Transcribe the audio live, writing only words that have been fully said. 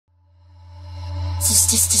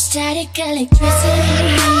Just a static electricity.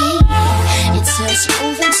 It's us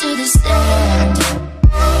moving to the sound.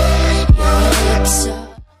 Your lips are...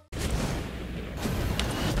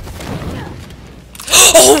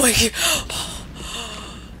 Oh my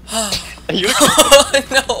god! Are you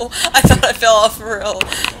No, I thought I fell off for real.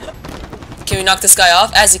 Can we knock this guy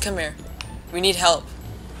off? Azzy, come here. We need help.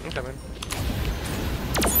 I'm coming.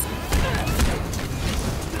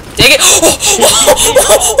 Dang it!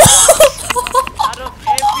 Out of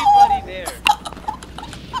everybody there.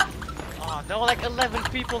 Oh, there were like 11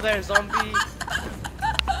 people there, zombie.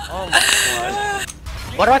 Oh my god.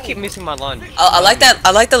 Why do I keep missing my lunge? I like that.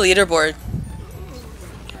 I like the leaderboard.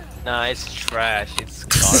 Nah, it's trash. It's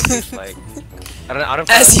garbage. Like, I don't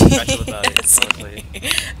As feel you, special about it, honestly.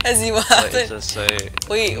 As what But happened? it's just so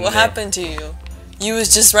Wait, what meh. happened to you? You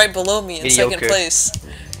was just right below me in Mediocre. second place.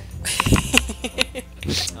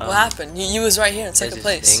 What happened? You was right here in second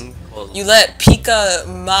There's this place. thing called- You let Pika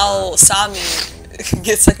Mao Sami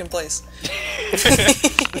get second place.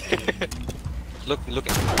 Look at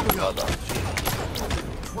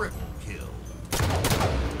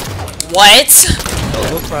What? oh,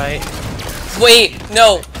 look right. Wait,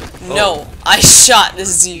 no, no. I shot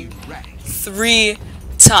this dude 3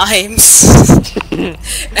 times, and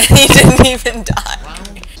he didn't even die.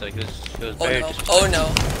 So he was Oh very no! just Oh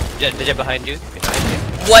no! Daija behind you. Behind you.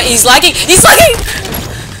 What? He's lagging! He's lagging!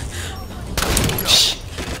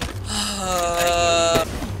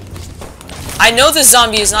 I know this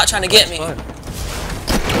zombie is not trying to get me. Fun.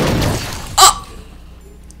 Oh!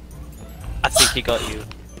 I think he got you.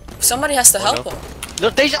 Somebody has to help no. him.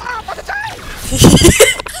 Look, Daija! Ah, I'm about to die!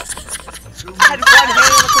 I had one hand on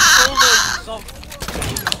the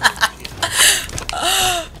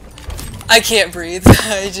controller, I can't breathe.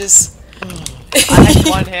 I just... I had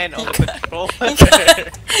one hand on the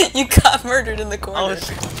controller. You got murdered in the I corner. was...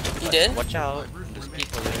 You did? Watch out. There's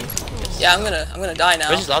people there. Yeah, I'm gonna die now.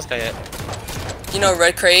 Where's this last guy at? You know,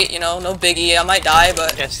 red crate. You know, no biggie. I might die,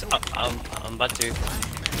 but... Yes, I'm about to.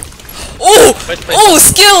 Oh! First place. Oh!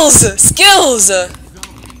 Skills! Skills!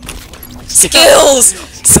 Skills!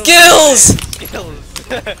 Skills!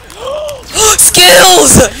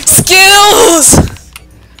 Skills! Skills!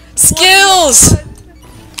 Skills!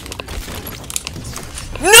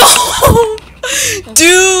 No!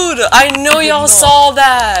 Dude! I know y'all saw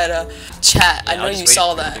that! Chat, I know you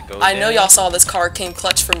saw that. I know y'all saw this car came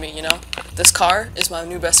clutch for me, you know? This car is my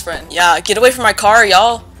new best friend. Yeah, get away from my car,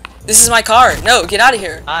 y'all. This is my car. No, get out of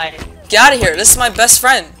here. Hi. Get out of here. This is my best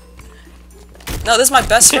friend. No, this is my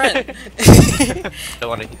best friend. Don't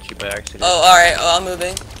want to hit you by accident. Oh, alright. Oh, I'm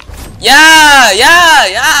moving. Yeah! Yeah!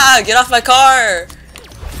 Yeah! Get off my car!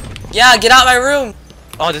 Yeah, get out my room!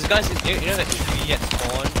 Oh, this guy's you know that you get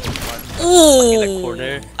spawned Ooh! in the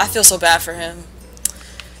corner. I feel so bad for him.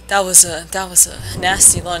 That was a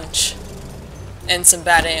nasty lunch. And some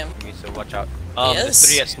bad aim. So watch out. Yes.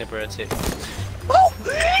 There's 3 at snipper, that's it.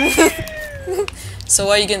 So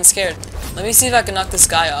why are you getting scared? Let me see if I can knock this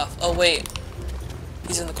guy off. Oh wait.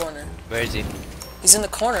 He's in the corner. Where is he? He's in the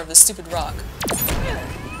corner of this stupid rock.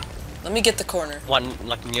 Let me get the corner. One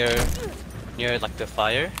like near like the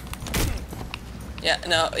fire. Yeah,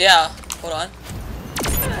 no, yeah. Hold on.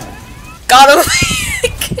 Got him!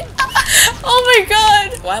 Oh my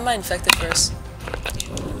god! Why am I infected first?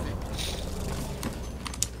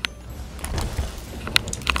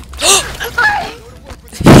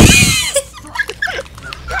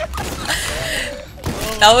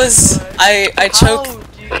 That was... I choked... How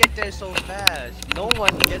do you get there so fast? No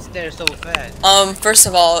one gets there so fast. First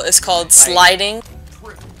of all, it's called sliding. Is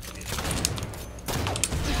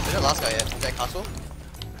the last guy yet? Is that castle?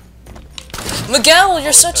 Miguel,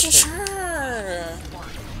 you're such a sure.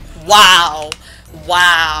 Wow.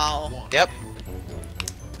 Wow. Yep.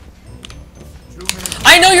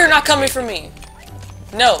 I know you're not coming for me.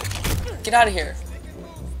 No. Get out of here.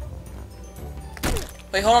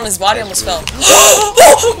 Wait, hold on, his body almost fell.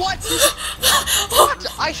 What? What?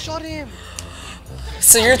 I shot him!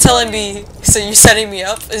 So you're telling me, so you're setting me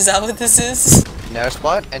up? Is that what this is? Narrow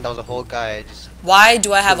spot, and there was a whole guy just... Why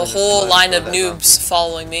do I have a Just whole line of that down. noobs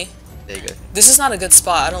following me? There you go. This is not a good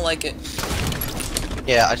spot, I don't like it.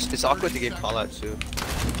 Yeah, it's awkward to get call out too.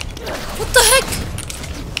 What the heck?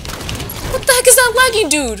 What the heck is that lagging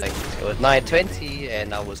dude? Like, it was 9:20,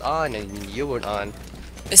 and I was on, and you weren't on.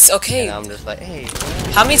 It's okay. And I'm just like, hey.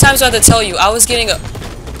 How many times do I have to tell you? I was getting a...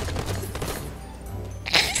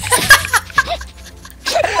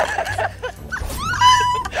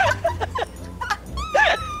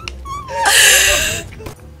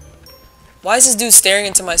 Why is this dude staring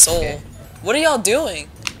into my soul? Okay. What are y'all doing?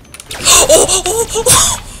 Oh, oh,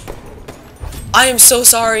 oh, I am so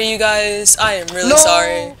sorry, you guys. I am really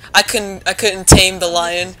sorry. I couldn't tame the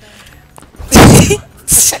lion.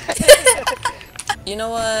 You know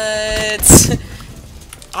what?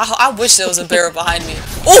 I wish there was a bear behind me.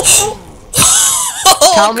 Oh!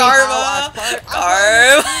 Oh, karma!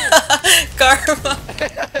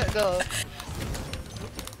 No.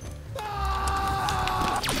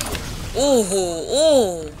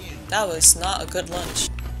 Ooh, that was not a good lunge.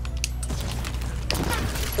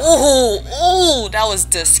 Ooh, that was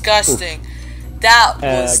disgusting. That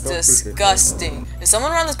was disgusting. Is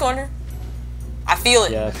someone around this corner? I feel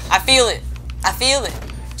it. Yes. I feel it. I feel it.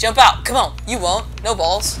 Jump out. Come on. You won't. No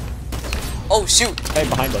balls. Oh, shoot. Hey,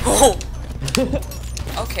 behind us. Oh.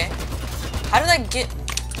 Okay. How did I get...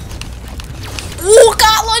 Ooh,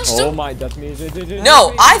 got lunged. Oh my, that's me.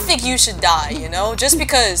 No, I think you should die, you know? Just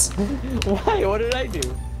because... Why? What did I do?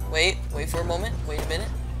 Wait for a moment. Wait a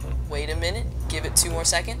minute. Give it 2 more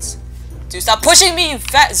seconds. Dude, stop pushing me, you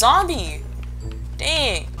fat zombie.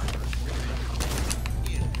 Dang.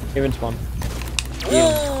 Even spawn.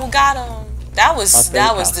 Ooh, got him. That was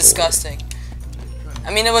disgusting.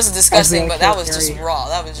 I mean, it wasn't disgusting, but that was just raw.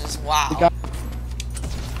 That was just wow.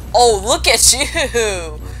 Oh, look at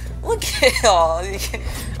you. Look at all.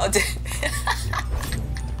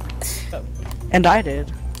 And I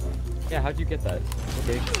did. Yeah, how'd you get that?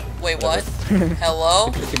 Okay. Wait, what?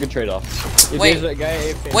 Hello? It's a good trade-off. Wait,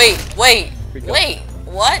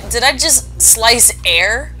 what? Did I just slice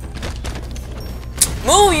air?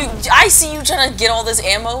 Moo, I see you trying to get all this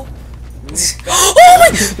ammo. Oh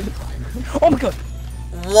my! Oh my god!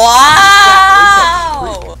 Wow!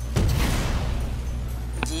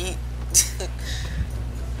 Yeet.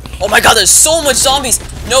 Oh my god, there's so much zombies!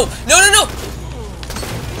 No!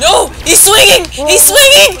 No! He's swinging! He's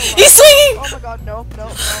swinging! He's swinging! Oh my god, no.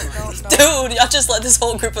 Dude, y'all just let this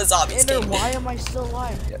whole group of zombies Inner, get me. why am I still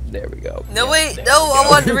alive? Yep, there we go. No, wait, no, I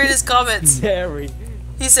wanted to read his comments. There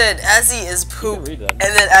He said, Azzy is poop. read And them.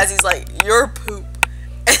 then Azzy's like, you're poop.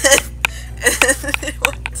 And then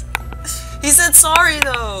what? He said sorry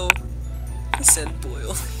though. He said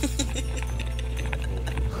boil.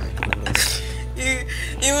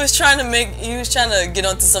 he was trying to get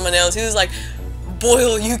onto someone else. He was like,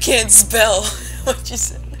 Boyle, you can't spell. What you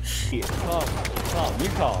said? Calm, you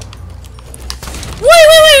calm. Wait.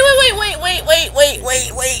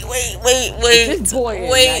 This boy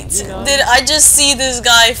is Wait. not, you know? Did I just see this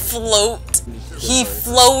guy float? He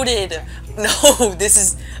floated. No, this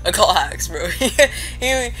is a call hacks, bro.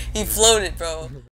 he floated, bro.